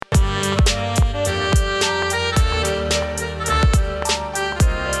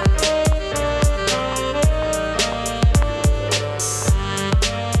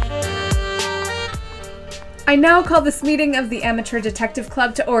now call this meeting of the Amateur Detective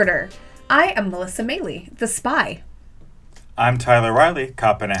Club to order. I am Melissa Maley, the spy. I'm Tyler Riley,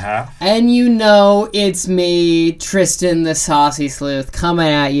 cop and a half. And you know it's me, Tristan the Saucy Sleuth, coming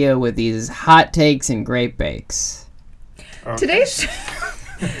at you with these hot takes and great bakes. Okay.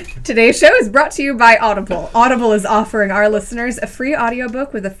 Today's show is brought to you by Audible. Audible is offering our listeners a free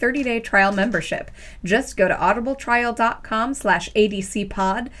audiobook with a 30-day trial membership. Just go to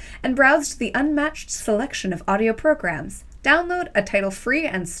audibletrial.com/adcpod and browse the unmatched selection of audio programs. Download a title free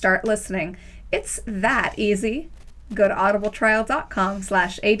and start listening. It's that easy. Go to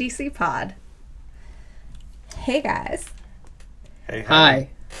audibletrial.com/adcpod. Hey, guys. Hey, Hi.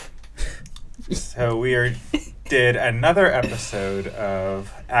 So we did another episode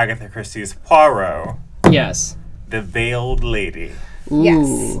of Agatha Christie's Poirot, Yes. The Veiled Lady. Ooh.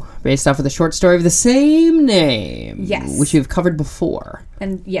 Yes. Based off of the short story of the same name. Yes. Which you've covered before.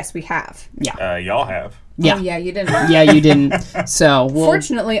 And yes, we have. Yeah. Y'all have. Yeah. Oh, yeah, you didn't. Yeah, you didn't. So, well,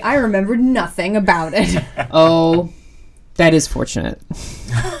 Fortunately, I remembered nothing about it. oh, that is fortunate.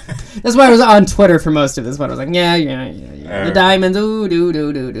 That's why I was on Twitter for most of this one. I was like, yeah. The diamonds, ooh,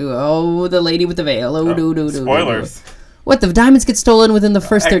 do. Oh, the lady with the veil, oh, do. Spoilers. What, the diamonds get stolen within the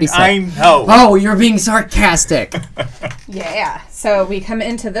first 30 I seconds? know. Oh, you're being sarcastic. Yeah. So we come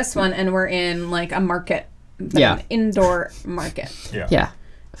into this one and we're in like a market. Yeah. An indoor market. Yeah.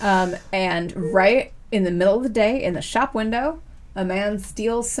 And right in the middle of the day in the shop window, a man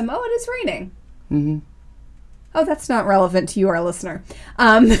steals some. Oh, it is raining. Mm-hmm. Oh, that's not relevant to you, our listener.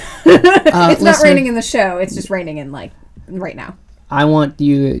 It's not listener, raining in the show. It's just raining in like right now. I want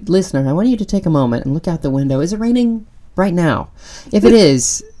you to take a moment and look out the window. Is it raining right now? If it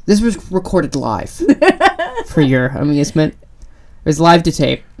is, this was recorded live for your amusement. It was live to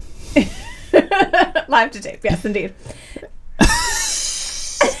tape. Live to tape. Yes, indeed.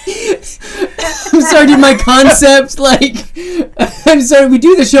 I'm sorry, dude, my concept, I'm sorry, we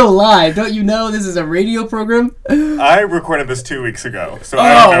do the show live. Don't you know this is a radio program? I recorded this 2 weeks ago, so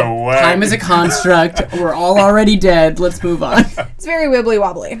I don't know what. Time is a construct. We're all already dead. Let's move on. It's very wibbly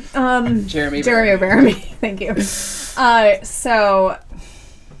wobbly. Jeremy O'Baramy. Thank you. And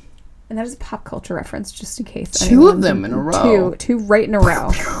that is a pop culture reference, just in case. Two of them in a row. Two right in a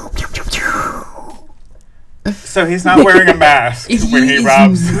row. So he's not wearing a mask when he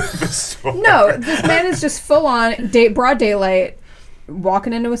robs the store. No, this man is just full on broad daylight,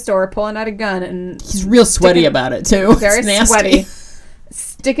 walking into a store, pulling out a gun, and he's real sweaty about it too. Very sweaty,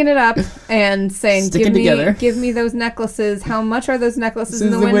 sticking it up and saying, "Give me those necklaces. How much are those necklaces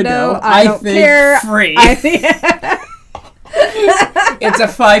in the window? I don't care. Free. I It's a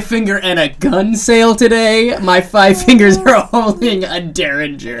 5-finger and a gun sale today. My 5 fingers are holding a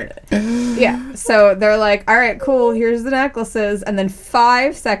Derringer. Yeah, so they're like, all right, cool, here's the necklaces. And then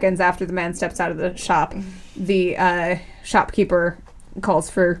 5 seconds after the man steps out of the shop, the shopkeeper calls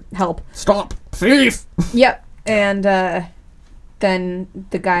for help. Stop, thief! Yep, and then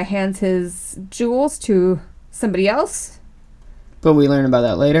the guy hands his jewels to somebody else. But we learn about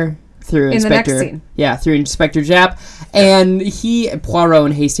that later. Through in the Inspector, next scene. Yeah, through Inspector Japp. And Poirot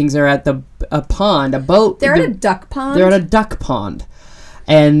and Hastings are at a pond, a boat. They're at a duck pond? They're at a duck pond.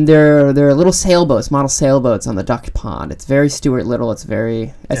 And there are little sailboats, model sailboats on the duck pond. It's very Stuart Little. It's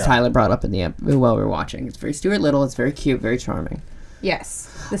very, as Tyler brought up in the while we were watching, it's very Stuart Little. It's very cute, very charming. Yes.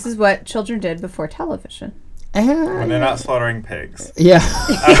 This is what children did before television. When they're not slaughtering pigs. Yeah.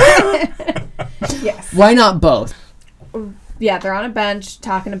 Yes. Why not both? Yeah, they're on a bench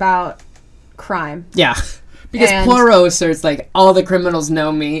talking about crime. Yeah. Because Poirot asserts, all the criminals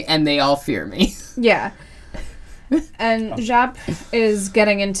know me and they all fear me. Yeah. And Japp is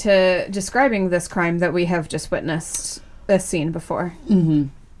getting into describing this crime that we have just witnessed this scene before. Mm-hmm.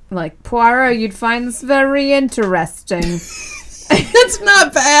 Like, Poirot, you'd find this very interesting. That's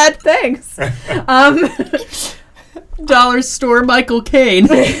not bad. Thanks. Dollar store Michael Caine,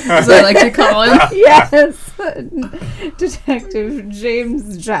 as I like to call him. Yes. Detective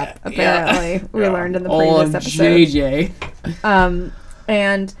James Japp, apparently. We learned in the previous episode. JJ.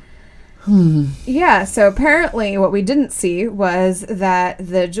 And so apparently what we didn't see was that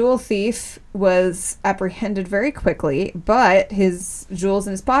the jewel thief was apprehended very quickly, but his jewels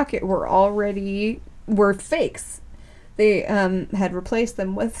in his pocket were fakes. They had replaced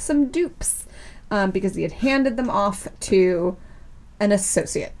them with some dupes. Because he had handed them off to an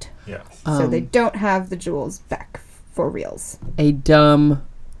associate. Yes. So they don't have the jewels back for reals. A dumb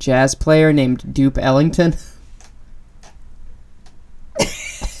jazz player named Dupe Ellington.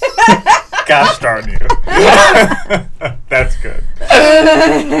 Gosh darn you. That's good.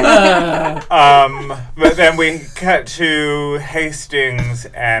 But then we cut to Hastings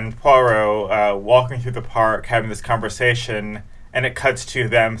and Poirot walking through the park, having this conversation, and it cuts to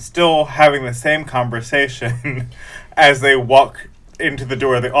them still having the same conversation as they walk into the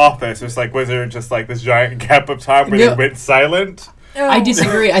door of the office. It's like, was there just like this giant gap of time where they went silent? I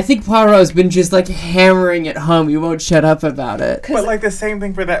disagree. I think Poirot's been just like hammering it home. He won't shut up about it. But like the same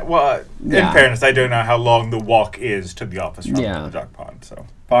thing for that. Well, in fairness, I don't know how long the walk is to the office from the duck pond, so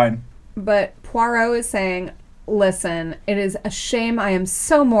fine. But Poirot is saying, listen, it is a shame I am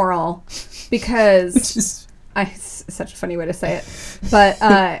so moral because... such a funny way to say it. But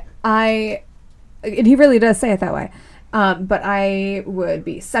and he really does say it that way. But I would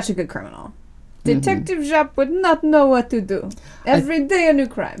be such a good criminal. Detective Japp would not know what to do. Every day a new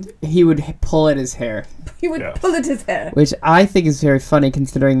crime. He would pull at his hair. He would pull at his hair. Which I think is very funny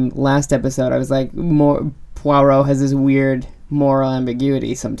considering last episode I was like, Poirot has this weird moral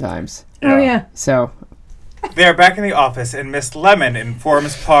ambiguity sometimes. Yeah. Oh, yeah. So... They're back in the office, and Miss Lemon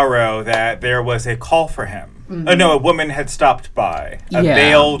informs Poirot that there was a call for him. Mm-hmm. Oh, no, a woman had stopped by. A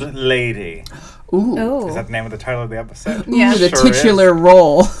veiled lady. Ooh. Oh. Is that the name of the title of the episode? Yeah. Ooh, the titular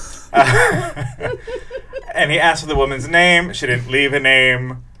role. And he asked for the woman's name. She didn't leave a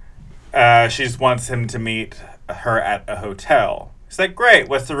name. She just wants him to meet her at a hotel. He's like, great,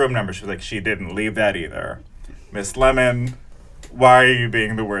 what's the room number? She's like, she didn't leave that either. Miss Lemon, why are you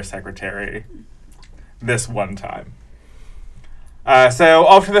being the worst secretary this one time? So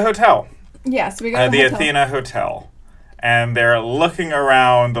off to the hotel. Yes, we got the Athena Hotel. And they're looking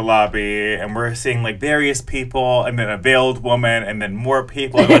around the lobby, and we're seeing like various people, and then a veiled woman, and then more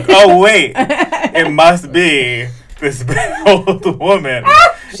people. And like, oh wait, it must be this veiled woman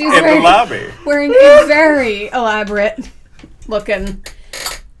She's in the lobby, wearing a very elaborate looking,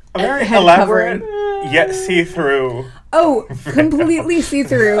 a very head elaborate covering. yet see-through. Oh, completely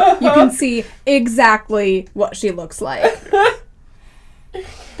see-through. You can see exactly what she looks like,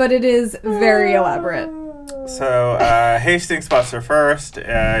 but it is very elaborate. So Hastings spots her first,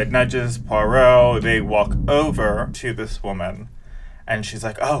 nudges Poirot. They walk over to this woman, and she's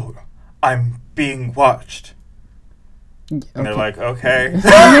like, oh, I'm being watched. Okay. And they're like, okay.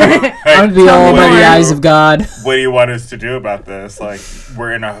 I'm be all by the eyes of God. What do you want us to do about this? Like,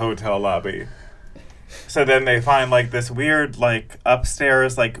 we're in a hotel lobby. So then they find, like, this weird, like,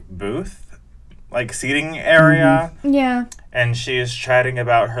 upstairs, like, booth, like, seating area. Mm-hmm. Yeah. And she is chatting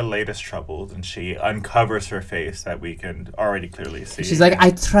about her latest troubles, and she uncovers her face that we can already clearly see. She's like,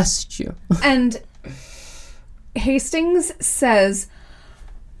 I trust you. And Hastings says,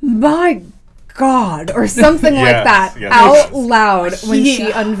 my God, or something like that out loud when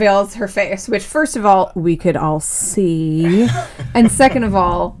she unveils her face, which, first of all, we could all see. And second of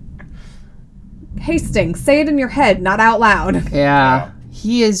all, Hastings, say it in your head, not out loud. Yeah.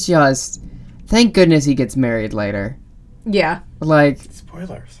 He is just... Thank goodness he gets married later. Yeah. Like...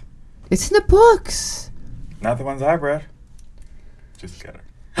 Spoilers. It's in the books. Not the ones I've read. Just kidding.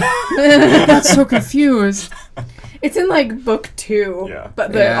 I got so confused. It's in, like, book 2. Yeah.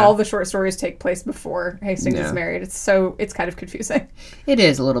 But all the short stories take place before Hastings is married. It's kind of confusing. It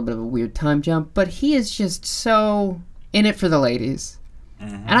is a little bit of a weird time jump, but he is just so in it for the ladies.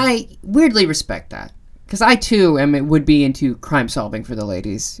 Mm-hmm. And I weirdly respect that. Because I, too, would be into crime solving for the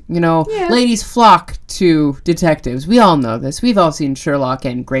ladies. You know, ladies flock to detectives. We all know this. We've all seen Sherlock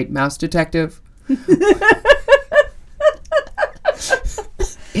and Great Mouse Detective.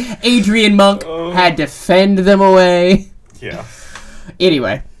 Adrian Monk had to fend them away. Yeah.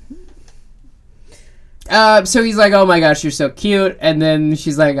 Anyway. So he's like, oh my gosh, you're so cute. And then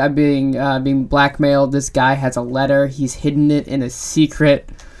she's like, I'm being blackmailed. This guy has a letter. He's hidden it in a secret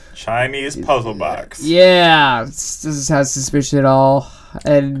Chinese puzzle box. Yeah, this is how suspicious at all.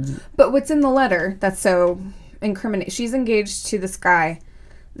 But what's in the letter that's so incriminating? She's engaged to this guy,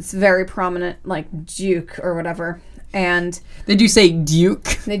 this very prominent, like, duke or whatever. And they do say duke.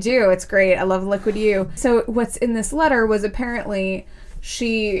 They do. It's great. I love Liquid You. So what's in this letter was apparently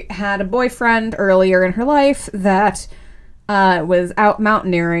she had a boyfriend earlier in her life that was out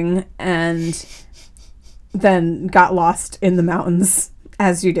mountaineering and then got lost in the mountains.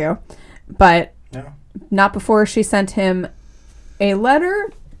 As you do. But not before she sent him a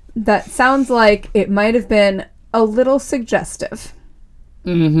letter that sounds like it might have been a little suggestive.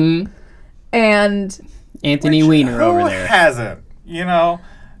 Mm-hmm. And Anthony Weiner over there. Who hasn't? You know,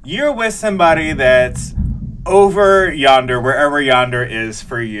 you're with somebody that's over yonder, wherever yonder is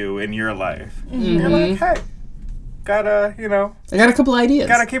for you in your life. Mm-hmm. You're like, hey, gotta, you know. I got a couple ideas.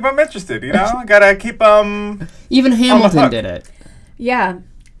 Gotta keep them interested, you know? Gotta keep them. Even Hamilton did it. Yeah,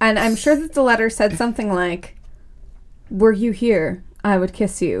 and I'm sure that the letter said something like, Were you here, I would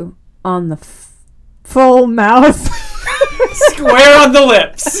kiss you on the full mouth. Square on the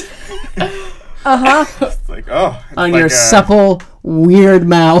lips. It's like, oh. It's On like your supple, weird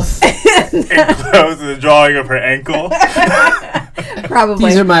mouth. Enclosed the drawing of her ankle. Probably.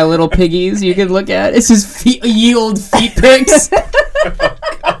 These are my little piggies you can look at. It's just ye old feet pics. Do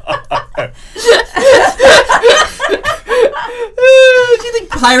you think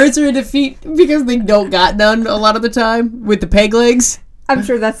pirates are into feet because they don't got none a lot of the time with the peg legs? I'm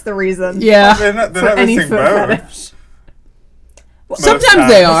sure that's the reason. Yeah. They're not For any missing foot both. fetish.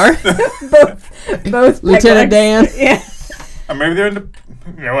 Sometimes they are. Both. Lieutenant Dan. Yeah. Or maybe they're into.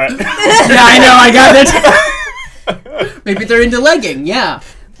 You know what? Yeah, I know. I got it. Maybe they're into legging. Yeah.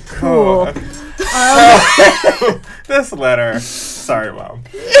 Cool. So, this letter. Sorry, Mom.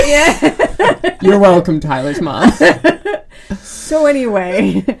 Yeah. You're welcome, Tyler's mom. So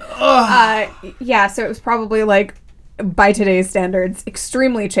anyway, yeah. So it was probably like, by today's standards,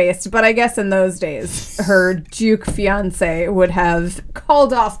 extremely chaste. But I guess in those days, her Duke fiance would have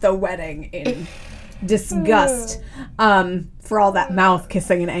called off the wedding in disgust for all that mouth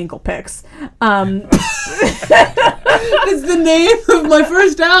kissing and ankle pics. It's the name of my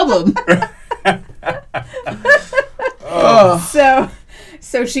first album.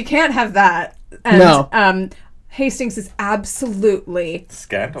 So she can't have that. And, No. Hastings is absolutely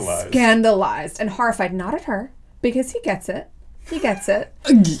Scandalized. and horrified. Not at her, because he gets it. He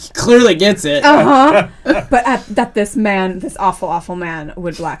Clearly gets it. But that this man, this awful, awful man,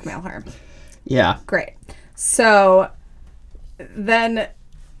 would blackmail her. Yeah. Great. So then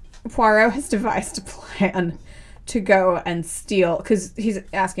Poirot has devised a plan to go and steal, because he's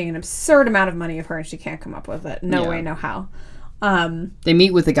asking an absurd amount of money of her and she can't come up with it. No way, no how. They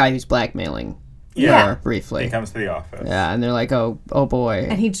meet with the guy who's blackmailing her briefly. He comes to the office. Yeah, and they're like, oh boy.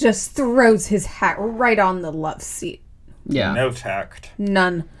 And he just throws his hat right on the love seat. Yeah. No tact.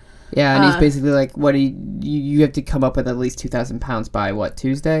 None. Yeah, and he's basically like, what do you have to come up with at least 2,000 pounds by what,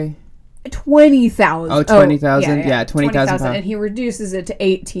 Tuesday? 20,000. Oh, 20,000? Yeah, 20,000 pounds. And he reduces it to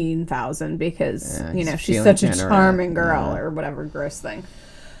 18,000 because, he's she's feeling such a generous. charming girl or whatever gross thing.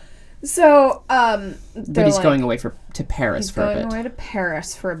 So, But he's going away to Paris for a bit. He's going away to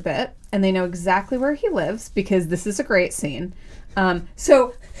Paris for a bit, and they know exactly where he lives because this is a great scene.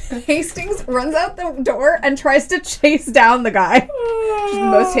 So Hastings runs out the door and tries to chase down the guy. Which is the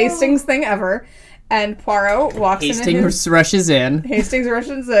most Hastings thing ever. And Poirot walks Hastings rushes in. Hastings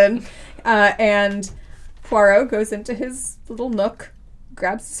rushes in, and Poirot goes into his little nook,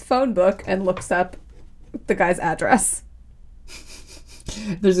 grabs his phone book, and looks up the guy's address.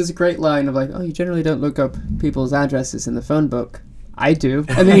 There's this great line of like, oh, you generally don't look up people's addresses in the phone book. I do.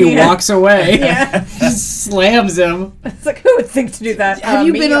 And then he walks away. Yeah. Just slams him. It's like, who would think to do that? Have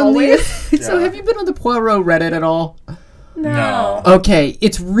you been on always? So have you been on the Poirot Reddit at all? No. Okay,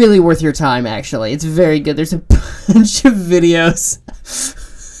 it's really worth your time, actually. It's very good. There's a bunch of videos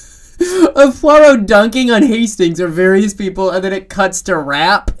of Poirot dunking on Hastings or various people, and then it cuts to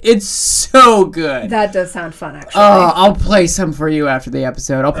rap. It's so good. That does sound fun, actually. Oh, I'll play some for you after the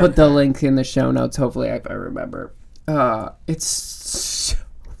episode. I'll put the link in the show notes, hopefully, if I remember. It's so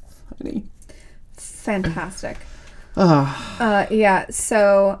funny. Fantastic. Oh. Yeah,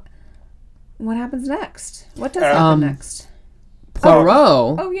 so what happens next? What does happen next?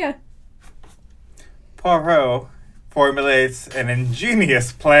 Poirot. Oh, yeah. Poirot formulates an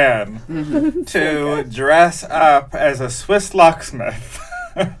ingenious plan to dress up as a Swiss locksmith.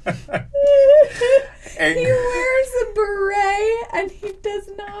 He wears a beret and he does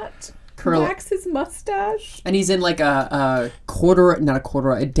not wax his mustache. And he's in like a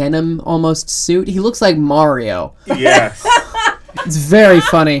denim almost suit. He looks like Mario. Yes. It's very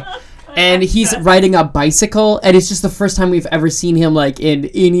funny. And he's riding a bicycle, and it's just the first time we've ever seen him like in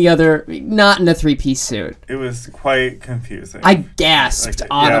any other, not in a three-piece suit. It was quite confusing. I gasped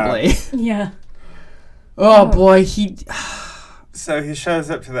audibly. Yeah. Oh boy, So he shows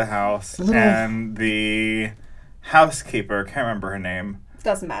up to the house, and the housekeeper, can't remember her name.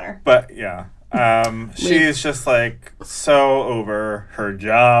 Doesn't matter. But yeah, she's just like so over her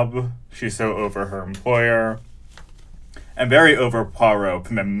job. She's so over her employer. And very over Poirot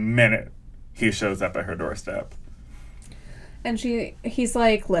from the minute he shows up at her doorstep. And he's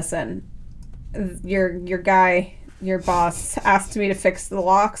like, listen, your guy, your boss, asked me to fix the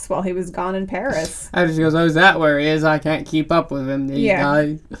locks while he was gone in Paris. I just goes, oh, is that where he is? I can't keep up with him. These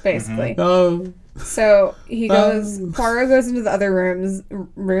guys. Basically. Oh. So he goes, Poirot goes into the other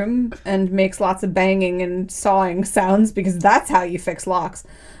room and makes lots of banging and sawing sounds because that's how you fix locks,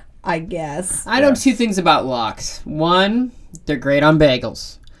 I guess. I know two things about locks. One, they're great on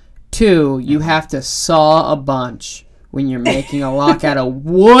bagels. Two, you have to saw a bunch, when you're making a lock out of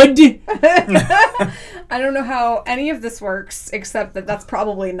wood. I don't know how any of this works, except that that's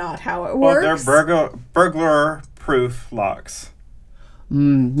probably not how it works. Well, they're burglar-proof locks.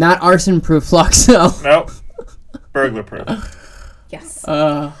 Not arson-proof locks, though. Nope. Burglar-proof. Yes.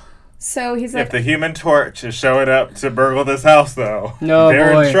 Uh, So he's like, If the Human Torch is showing up to burgle this house, though, No,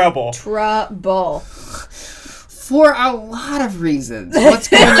 they're boy. in trouble. trouble. for a lot of reasons. What's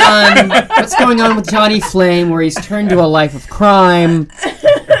going on? What's going on with Johnny Flame, where he's turned to a life of crime?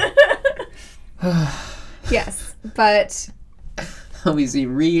 Yes, but How is he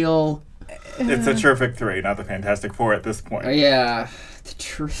real? It's a terrific 3, not the Fantastic 4 at this point. Yeah, the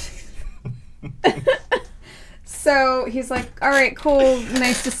truth. so he's like, all right, cool,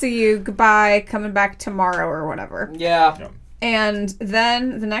 nice to see you, goodbye, coming back tomorrow or whatever. Yeah. And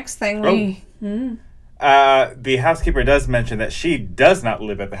then the next thing The housekeeper does mention that she does not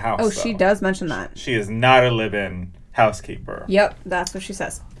live at the house. Oh, she does mention that. She is not a live-in housekeeper. Yep, that's what she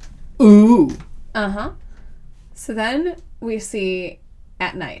says. Ooh. Uh-huh. So then we see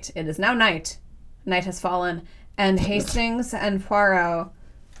at night. It is now night. Night has fallen. And Hastings and Poirot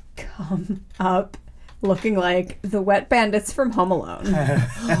come up looking like the wet bandits from Home Alone.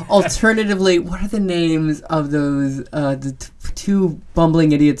 Alternatively, what are the names of those two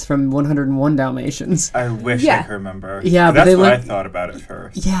bumbling idiots from 101 Dalmatians? I wish I could remember. Yeah, but that's they what I look- thought about it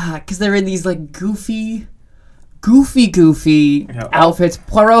first. Yeah, because they're in these like goofy outfits.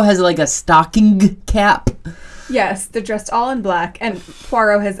 Poirot has like a stocking cap. Yes, they're dressed all in black. And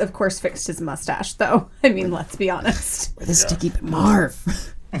Poirot has, of course, fixed his mustache, though. I mean, let's be honest. The sticky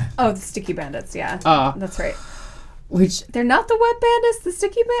Marv. Oh, the Sticky Bandits, yeah. That's right. Which They're not the Wet Bandits, the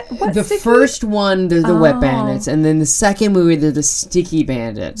Sticky Bandits? the first one, they're the Wet Bandits, and then the second movie, they're the Sticky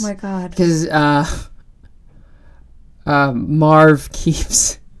Bandits. Oh my god. Because Marv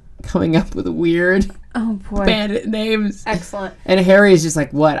keeps coming up with weird Oh boy. bandit names. Excellent. And Harry is just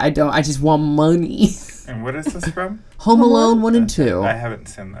like, what? I just want money. And what is this from? Home Alone 1 and 2. I haven't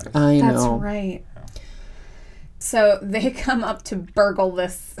seen that. I know. That's right. So they come up to burgle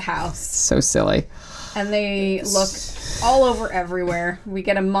this house. So silly. And they look all over everywhere. We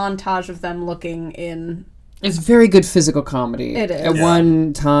get a montage of them looking in. It's very good physical comedy. It is. At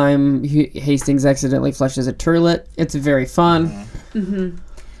one time, Hastings accidentally flushes a turlet. It's very fun. Mm-hmm.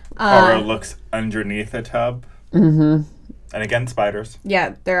 Poirot looks underneath a tub. Mm-hmm. And again, spiders.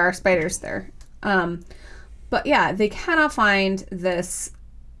 Yeah, there are spiders there. But yeah, they cannot find this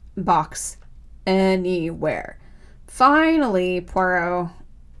box anywhere. Finally, Poirot,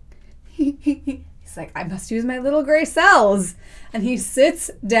 he's like, I must use my little gray cells. And he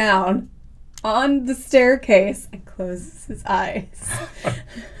sits down on the staircase and closes his eyes.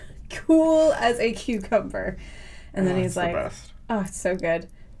 Cool as a cucumber. And then he's like, oh, it's so good.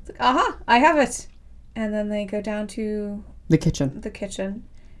 It's like, aha, I have it. And then they go down to The kitchen.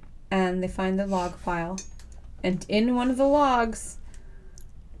 And they find the log pile. And in one of the logs,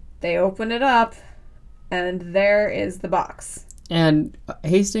 they open it up, and there is the box. And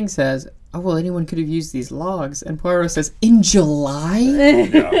Hastings says, oh, well, anyone could have used these logs. And Poirot says, in July?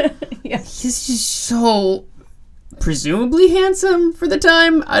 Yeah. He's just so presumably handsome for the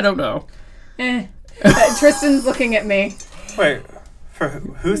time. I don't know. Tristan's looking at me. Wait, for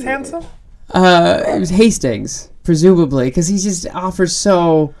who's handsome? It was Hastings, presumably, because he just offers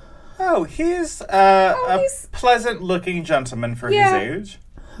so... Oh, he's a pleasant-looking gentleman for his age.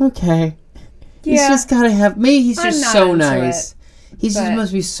 Okay. He's Yeah. just gotta have... Maybe he's I'm just not so into nice. He just but-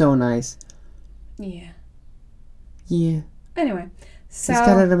 must be so nice. Yeah. Yeah. Anyway, so... He's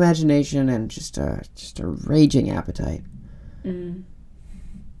got an imagination and just a raging appetite.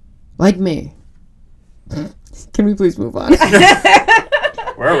 Like me. Can we please move on?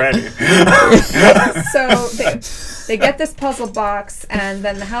 We're ready. So they get this puzzle box, and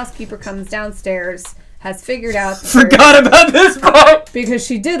then the housekeeper comes downstairs, has figured out... Forgot about this part! Because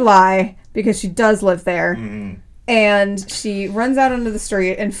she did lie, because she does live there. And she runs out onto the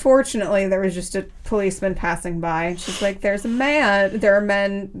street, and fortunately there was just a policeman passing by. And she's like, there are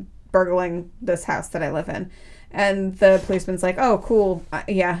men burgling this house that I live in. And the policeman's like, oh, cool,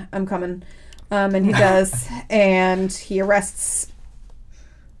 yeah, I'm coming. And he does, and he arrests...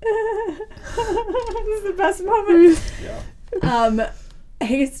 This is the best moment. Yeah.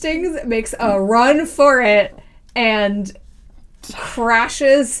 Hastings makes a run for it and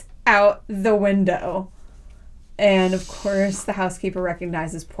crashes out the window. And of course, the housekeeper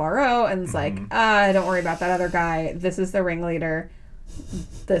recognizes Poirot and is like, don't worry about that other guy. This is the ringleader.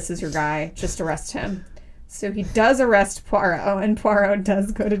 This is your guy. Just arrest him. So he does arrest Poirot, and Poirot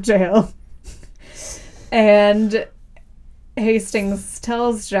does go to jail. And Hastings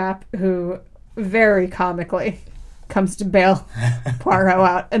tells Japp, who very comically comes to bail Poirot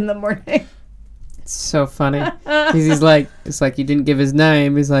out in the morning. It's so funny. Because he's like, it's like he didn't give his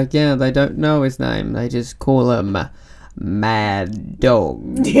name. He's like, yeah, they don't know his name. They just call him Mad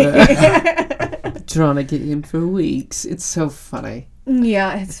Dog. Trying to get him for weeks. It's so funny.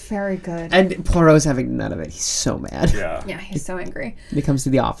 Yeah, it's very good. And Poirot's having none of it. He's so mad. Yeah, he's so angry. He comes to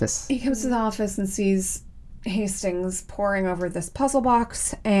the office. He comes to the office and sees Hastings poring over this puzzle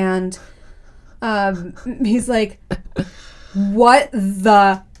box, and he's like, what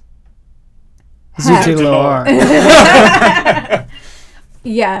the heck?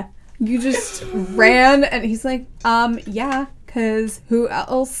 Yeah, you just ran, and he's like, yeah, because who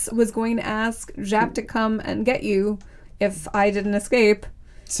else was going to ask Japp to come and get you if I didn't escape?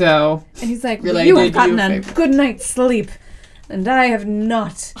 So, and he's like, really, you have gotten a good night's sleep, and I have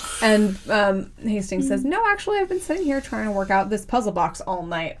not. And Hastings says, no, actually, I've been sitting here trying to work out this puzzle box all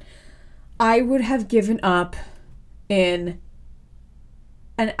night. I would have given up in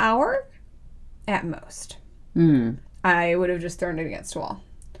an hour at most. I would have just thrown it against a wall.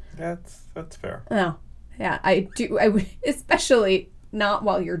 That's fair. No. Yeah, I would, especially not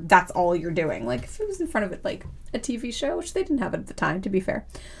while that's all you're doing. Like, if it was in front of it, like a TV show, which they didn't have at the time, to be fair.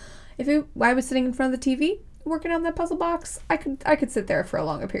 I was sitting in front of the TV working on that puzzle box, I could sit there for a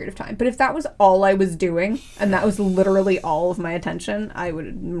longer period of time. But if that was all I was doing, and that was literally all of my attention, I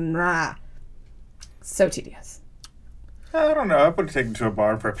would, so tedious. I don't know. I would have taken to a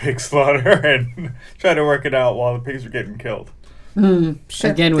barn for a pig slaughter and try to work it out while the pigs were getting killed.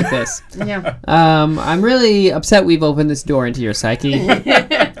 Sure. Again with this. Yeah. I'm really upset we've opened this door into your psyche.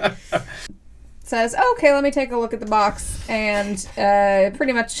 Says, okay, let me take a look at the box, and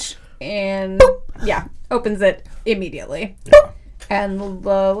pretty much, opens it immediately. Yeah. And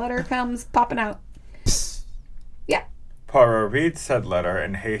the letter comes popping out. Yeah. Poirot reads said letter,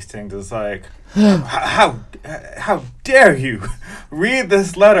 and Hastings is like, how dare you read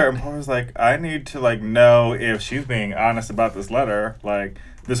this letter? And Poirot's like, I need to know if she's being honest about this letter. Like,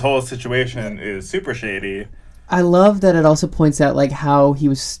 this whole situation is super shady. I love that it also points out how he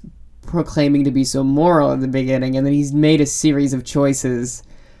was proclaiming to be so moral in the beginning, and then he's made a series of choices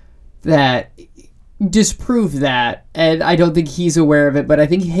that disprove that, and I don't think he's aware of it, but I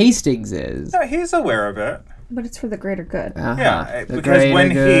think Hastings is. No, he's aware of it. But it's for the greater good. Yeah, because when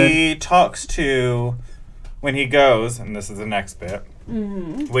he goes, and this is the next bit,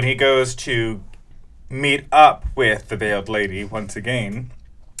 when he goes to meet up with the veiled lady once again.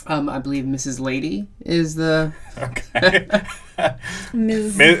 I believe Mrs. Lady is the... Okay.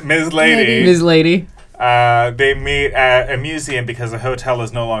 Ms. Lady. Ms. Lady. They meet at a museum because the hotel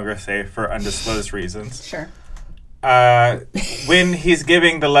is no longer safe for undisclosed reasons. Sure. When he's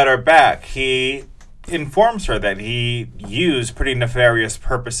giving the letter back, he informs her that he used pretty nefarious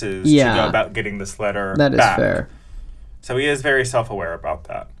purposes to go about getting this letter back. That is fair. So he is very self-aware about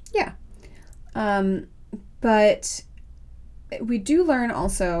that. Yeah. But we do learn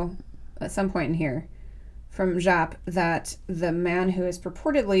also at some point in here from Japp that the man who is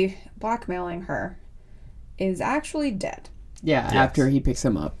purportedly blackmailing her is actually dead. Yeah, yes. After he picks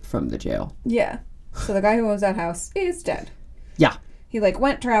him up from the jail. Yeah. So the guy who owns that house is dead. Yeah. He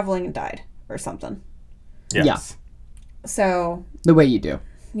went traveling and died or something. Yes. Yeah. So. The way you do.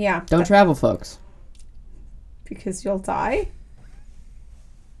 Yeah. Don't travel, folks. Because you'll die?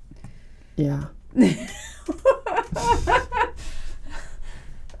 Yeah.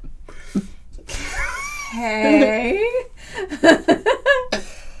 Hey.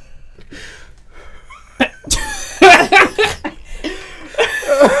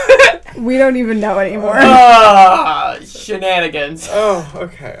 We don't even know anymore. Shenanigans. Oh,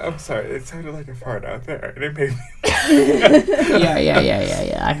 okay. I'm sorry. It sounded like a fart out there. It made me...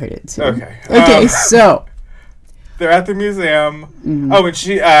 Yeah. I heard it too. Okay. Okay, so... They're at the museum. Mm-hmm. Oh, and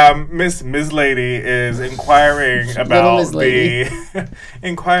she, Ms. Lady is inquiring about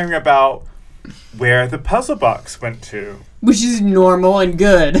inquiring about where the puzzle box went to. Which is normal and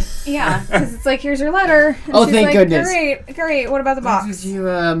good. Yeah, because it's here's your letter. And oh, thank goodness. Great. What about the box?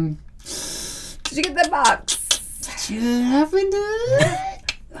 Did you get the box? Did you happen to...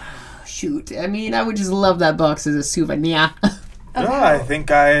 Shoot. I mean, I would just love that box as a souvenir. Okay. Oh, I think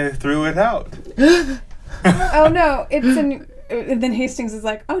I threw it out. Oh, no. It's in... And then Hastings is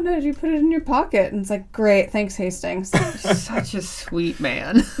like, oh, no, did you put it in your pocket? And it's like, great, thanks, Hastings. Such a sweet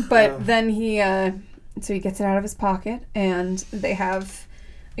man. But then he... So he gets it out of his pocket, and they have...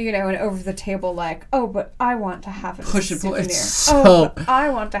 an over-the-table oh, but I want to have it push as a and pull. souvenir. Oh, but I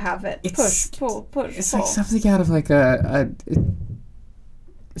want to have it. Push, pull. It's like something out of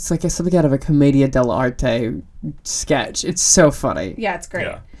it's like something out of a Commedia dell'arte sketch. It's so funny. Yeah, it's great.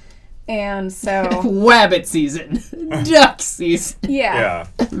 Yeah. And so, Wabbit season. Duck season. yeah.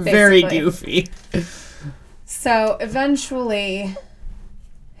 Very Basically. goofy. So eventually,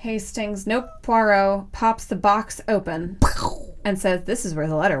 Poirot pops the box open and says, "This is where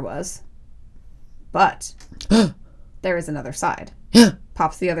the letter was." But there is another side.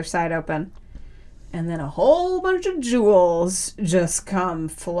 Pops the other side open. And then a whole bunch of jewels just come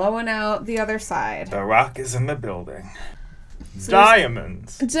flowing out the other side. The rock is in the building. So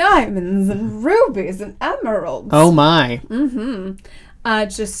Diamonds. Diamonds and rubies and emeralds. Oh my.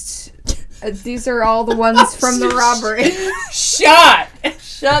 These are all the ones from the robbery. Shot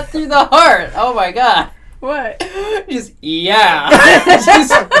through the heart. Oh my god. What? Just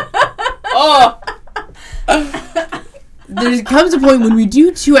There comes a point when we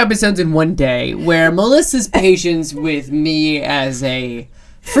do 2 episodes in one day where Melissa's patience with me as a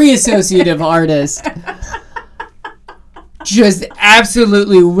free associative artist just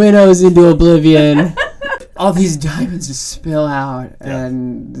absolutely winnows into oblivion. All these diamonds just spill out,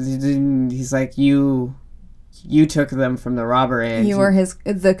 and he's like, "You took them from the robber, and You were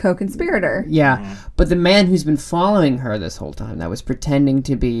the co-conspirator. Yeah, but the man who's been following her this whole time, that was pretending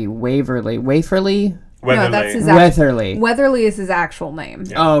to be Waverly. Weatherly. No, that's his Weatherly. Weatherly is his actual name.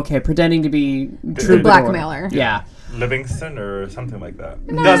 Yeah. Oh, okay, pretending to be The Troubadour. blackmailer. Yeah, Livingston or something like that.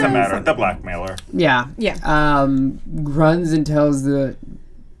 Doesn't matter. The blackmailer. yeah. Runs and tells the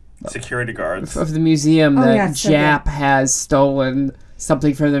Security guards. of the museum Oh, that yeah, so Jap has stolen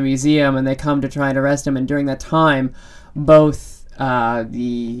something from the museum, and they come to try and arrest him. And during that time, both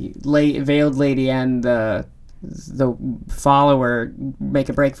the veiled lady and the follower make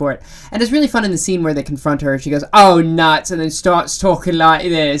a break for it. And it's really fun in the scene where they confront her. She goes, "Oh, nuts," and then starts talking like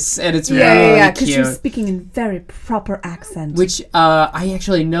this, and it's really because cute. she was speaking in very proper accent. Which I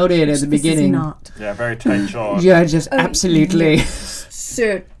actually noted at the beginning. Not. Yeah, very tight jaw. Yeah, just absolutely.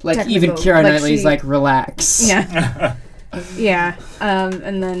 So Like technical. even Keira Knightley's she- like, relax. Yeah. Yeah.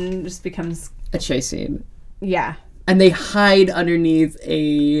 And then just becomes A chase scene. yeah. And they hide underneath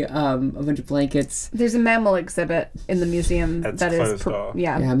a bunch of blankets. There's a mammal exhibit in the museum That's that is closed off.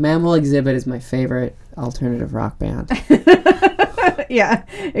 yeah. Yeah, Mammal Exhibit is my favorite alternative rock band. Yeah,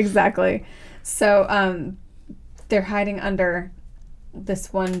 exactly. So they're hiding under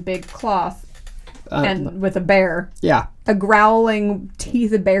this one big cloth and with a bear. Yeah, A growling,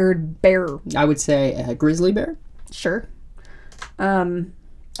 teeth-bared bear. I would say a grizzly bear. Sure. I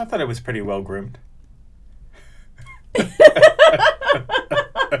thought it was pretty well groomed.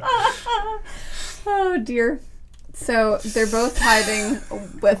 Oh dear. So they're both hiding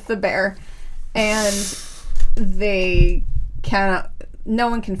with the bear, and they cannot. No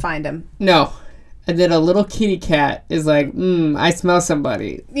one can find him. No. And then a little kitty cat is like, I smell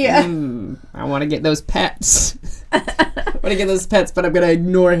somebody. Yeah. I want to get those pets. I want to get those pets, but I'm going to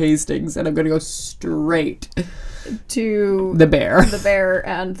ignore Hastings, and I'm going to go straight To the bear. the bear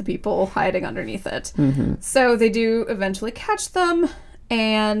and the people hiding underneath it. So they do eventually catch them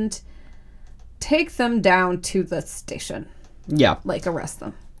and take them down to the station. Yeah. Like arrest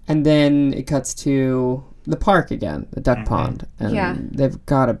them. And then it cuts to the park again, the duck pond. And Yeah. they've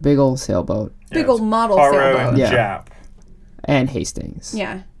got a big old sailboat. Big it's old model Poirot sailboat. and Yeah. Jap. And Hastings.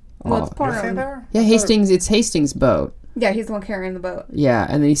 Yeah. Well, it's Oh. Was he Poirot. there? Yeah, Hastings. It's Hastings' boat. Yeah, he's the one carrying the boat. Yeah,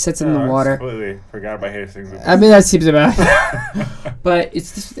 and then he sits in the I water. completely forgot about Hastings. I mean, that seems about. But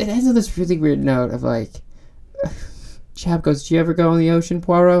it ends on this really weird note of like, Chap goes, "Do you ever go in the ocean,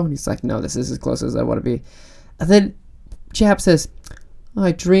 Poirot?" And he's like, "No, this is as close as I want to be." And then Chap says,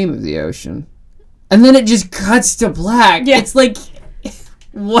 "I dream of the ocean," and then it just cuts to black. Yeah. It's like,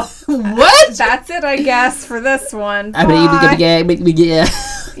 what? That's it, I guess, for this one. I mean, Bye.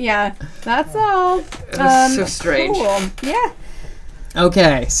 Yeah, that's all. so strange. Cool. Yeah.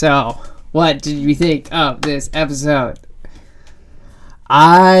 Okay, so what did you think of this episode?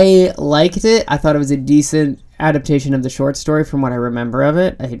 I liked it. I thought it was a decent adaptation of the short story from what I remember of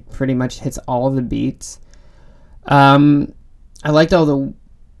it. It pretty much hits all of the beats. I liked all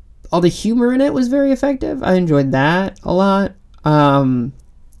the humor in it was very effective. I enjoyed that a lot.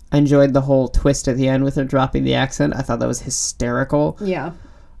 I enjoyed the whole twist at the end with her dropping the accent. I thought that was hysterical. Yeah.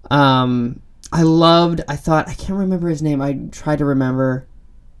 I can't remember his name. I tried to remember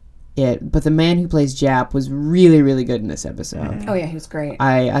it, but the man who plays Jap was really, really good in this episode. Oh, yeah, he was great.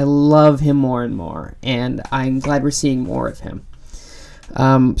 I love him more and more, and I'm glad we're seeing more of him.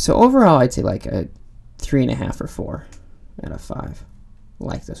 So overall, I'd say like a 3.5 or 4 out of 5. I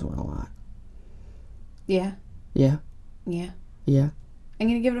like this one a lot. Yeah. Yeah. Yeah. Yeah. I'm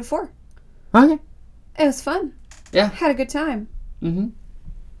going to give it a 4. Okay. It was fun. Yeah. Had a good time. Mm-hmm.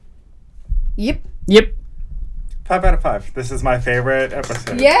 Yep. Yep. 5 out of 5. This is my favorite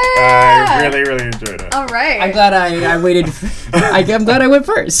episode. Yeah! I really, really enjoyed it. All right. I'm glad I waited. I'm glad I went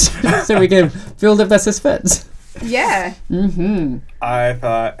first, so we can build up that suspense. Yeah. Mm-hmm. I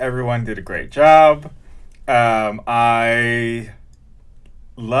thought everyone did a great job. I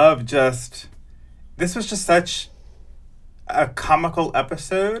love just... This was just such a comical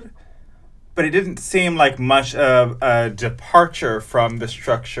episode, but it didn't seem like much of a departure from the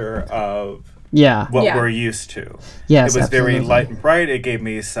structure of what we're used to. Yes, it was absolutely. very light and bright. It gave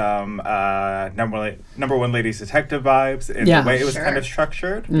me some number one ladies detective vibes in the way it was kind of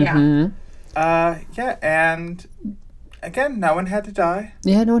structured. Mm-hmm. And again, no one had to die.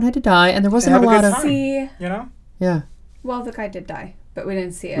 Yeah, no one had to die, and there wasn't a lot of... See, you know? Yeah. Well, the guy did die, but we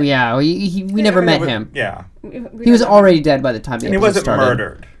didn't see it. Yeah, we never met him. Yeah. He was already dead by the time the And he episode wasn't started.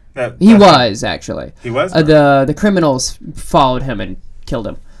 murdered. He was, actually. He was? The criminals followed him and killed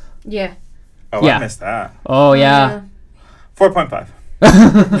him. Yeah. Oh, Yeah. I missed that. Oh, yeah.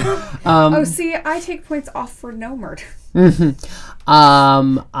 4.5. See, I take points off for no murder.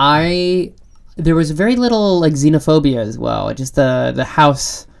 There was very little, like, xenophobia as well. Just the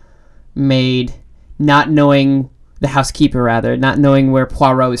housemaid not knowing... The housekeeper, rather, not knowing where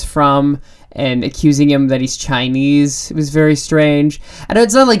Poirot is from and accusing him that he's Chinese. It was very strange. I know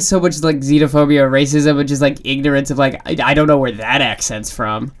it's not like so much like xenophobia or racism, but just like ignorance of like, I don't know where that accent's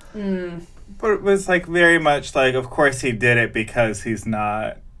from. But it was like very much like, of course he did it because he's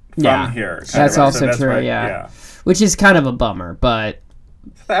not from here. That's also true, yeah. Which is kind of a bummer, but...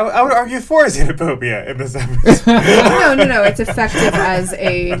 I would argue for xenophobia in this episode. No. It's effective as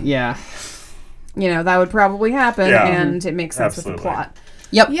a... Yeah. You know, that would probably happen, and it makes sense with the plot.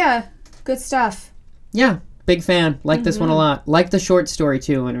 Yep. Yeah, good stuff. Yeah, big fan. Like this one a lot. Like the short story,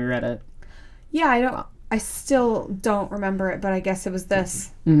 too, when we read it. Yeah, I still don't remember it, but I guess it was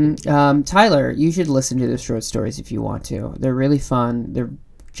this. Mm-hmm. Tyler, you should listen to the short stories if you want to. They're really fun. They're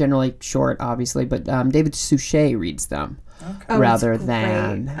generally short, obviously, but David Suchet reads them rather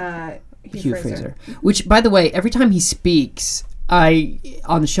than Hugh Fraser. Which, by the way, every time he speaks...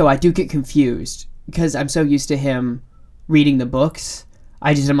 on the show, I do get confused because I'm so used to him reading the books.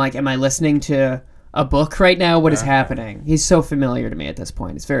 I'm like, am I listening to a book right now? What is happening? He's so familiar to me at this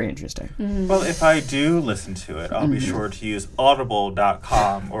point. It's very interesting. Well, if I do listen to it, I'll be sure to use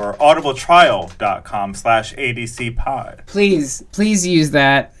audible.com or audibletrial.com/ADCpod. Please use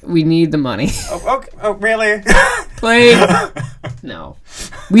that. We need the money. Oh, okay. Oh, really? Please. No.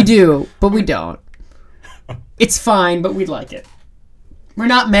 We do, but we don't. It's fine, but we'd like it. We're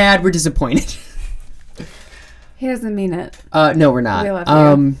not mad, we're disappointed. He doesn't mean it. No, we're not. We love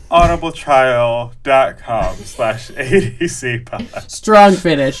you. audibletrial.com/ADCpod. Strong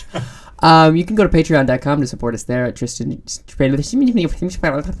finish. You can go to patreon.com to support us there at Tristan. You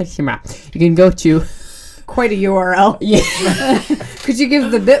can go to... Quite a URL. Yeah. Could you give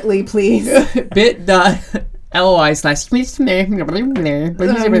the bit.ly, please?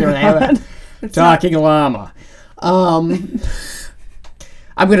 bit.ly/talking llama.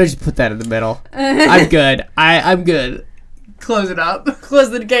 I'm gonna just put that in the middle. I'm good. I'm good. Close it up. Close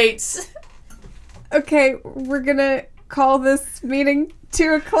the gates. Okay, we're gonna call this meeting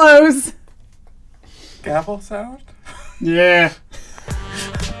to a close. Gavel sound? Yeah.